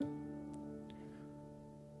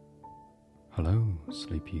Hello,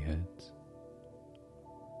 sleepyheads.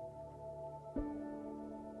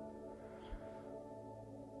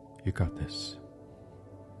 You got this.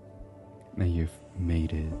 And you've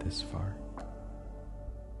made it this far.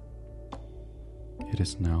 It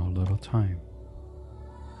is now a little time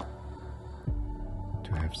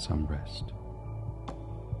to have some rest.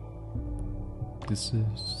 This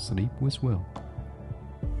is Sleep with Will.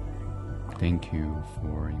 Thank you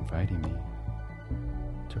for inviting me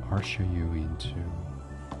to usher you into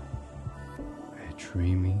a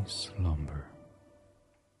dreamy slumber.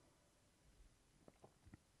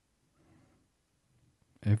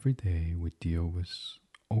 Every day we deal with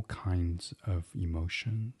all kinds of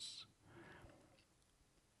emotions.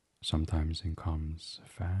 Sometimes it comes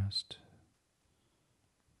fast.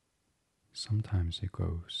 Sometimes it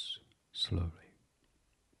goes slowly.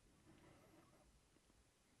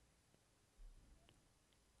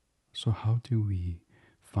 So how do we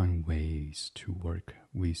find ways to work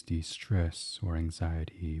with the stress or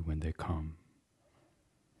anxiety when they come?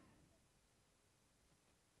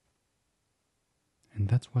 And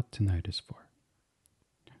that's what tonight is for.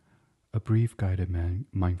 A brief guided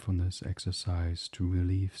mindfulness exercise to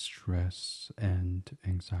relieve stress and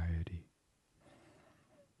anxiety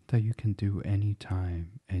that you can do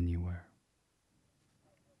anytime, anywhere.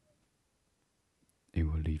 It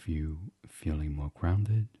will leave you feeling more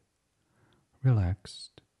grounded,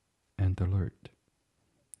 relaxed, and alert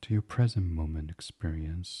to your present moment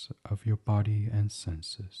experience of your body and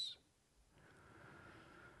senses.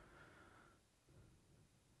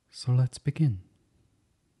 So let's begin.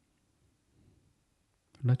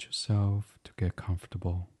 Let yourself to get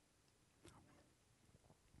comfortable.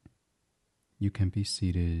 You can be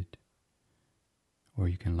seated or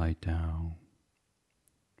you can lie down,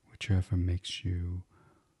 whichever makes you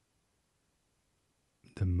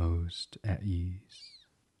the most at ease.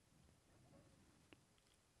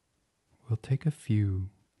 We'll take a few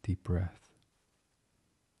deep breaths,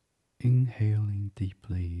 inhaling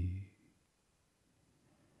deeply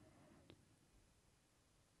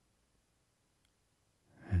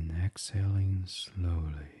and exhaling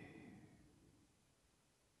slowly.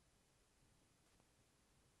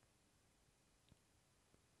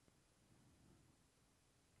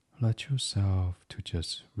 Let yourself to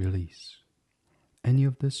just release any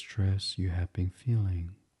of the stress you have been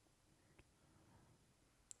feeling.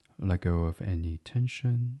 Let go of any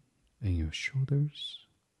tension in your shoulders.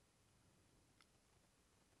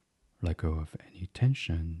 Let go of any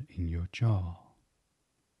tension in your jaw.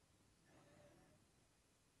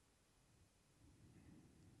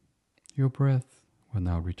 Your breath will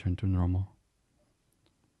now return to normal.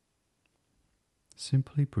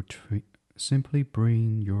 Simply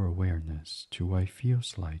bring your awareness to what it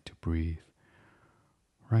feels like to breathe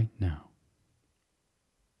right now.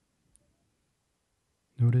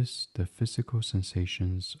 Notice the physical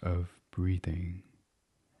sensations of breathing.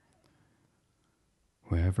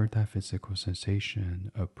 Wherever that physical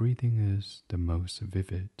sensation of breathing is the most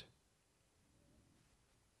vivid,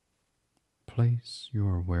 place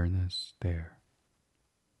your awareness there.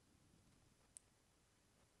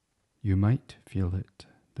 You might feel it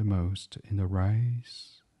the most in the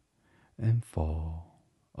rise and fall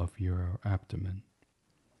of your abdomen.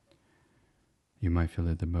 You might feel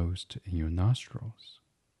it the most in your nostrils.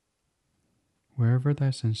 Wherever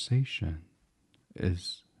that sensation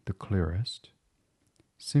is the clearest,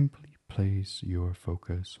 simply place your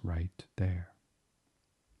focus right there.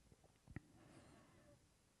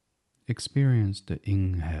 Experience the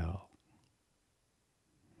inhale.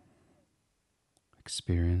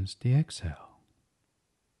 Experience the exhale.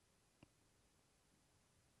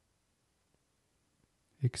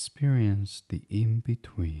 Experience the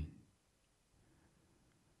in-between.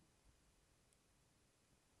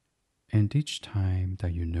 And each time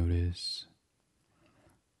that you notice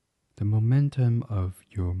the momentum of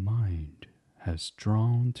your mind has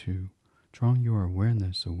drawn your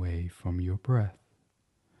awareness away from your breath,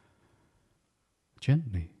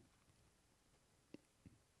 gently,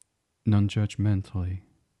 non-judgmentally,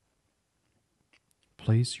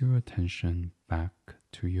 place your attention back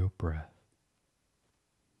to your breath.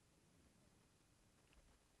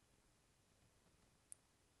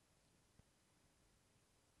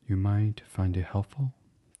 You might find it helpful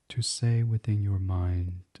to say within your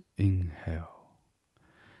mind, inhale.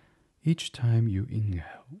 Each time you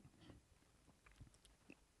inhale,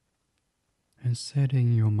 and set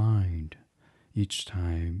in your mind each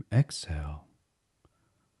time exhale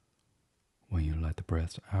when you let the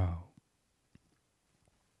breath out.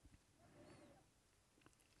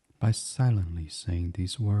 By silently saying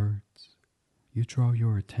these words, you draw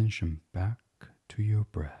your attention back to your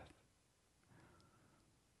breath.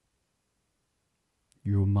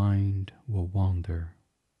 your mind will wander.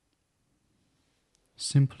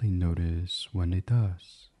 Simply notice when it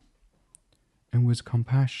does, and with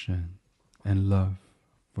compassion and love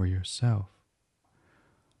for yourself,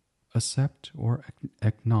 accept or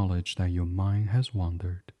acknowledge that your mind has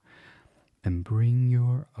wandered and bring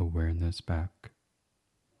your awareness back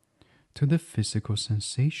to the physical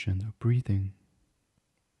sensation of breathing.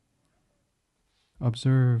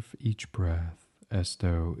 Observe each breath as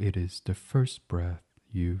though it is the first breath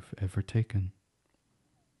you've ever taken.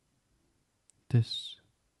 This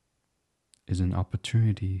is an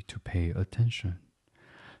opportunity to pay attention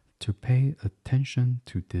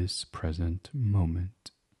to this present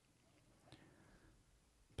moment.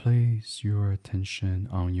 Place your attention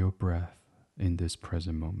on your breath in this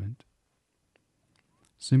present moment.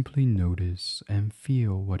 Simply notice and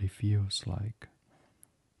feel what it feels like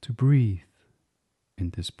to breathe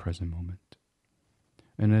in this present moment.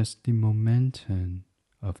 And as the momentum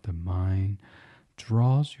of the mind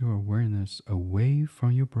draws your awareness away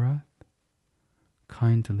from your breath,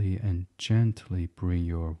 kindly and gently bring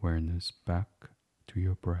your awareness back to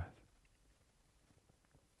your breath.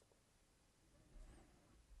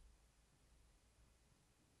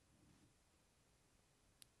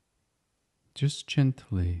 Just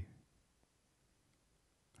gently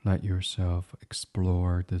let yourself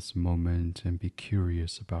explore this moment and be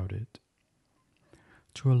curious about it,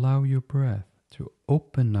 to allow your breath to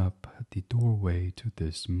open up the doorway to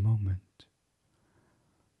this moment.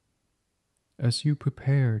 As you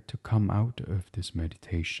prepare to come out of this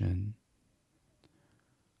meditation,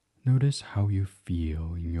 notice how you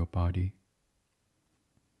feel in your body.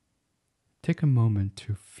 Take a moment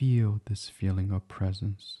to feel this feeling of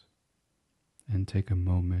presence, and take a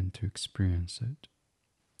moment to experience it,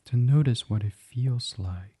 to notice what it feels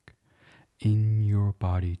like in your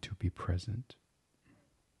body to be present.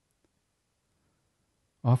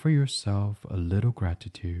 Offer yourself a little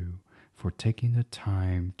gratitude for taking the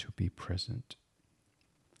time to be present,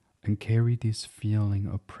 and carry this feeling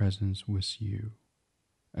of presence with you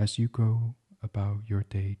as you go about your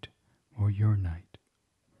day or your night.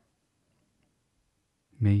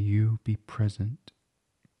 May you be present.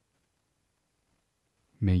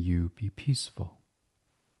 May you be peaceful.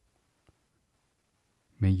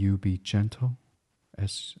 May you be gentle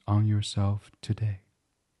as on yourself today.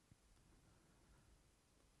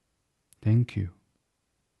 Thank you.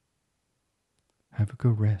 Have a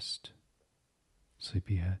good rest.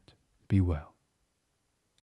 Sleepyhead. Be well.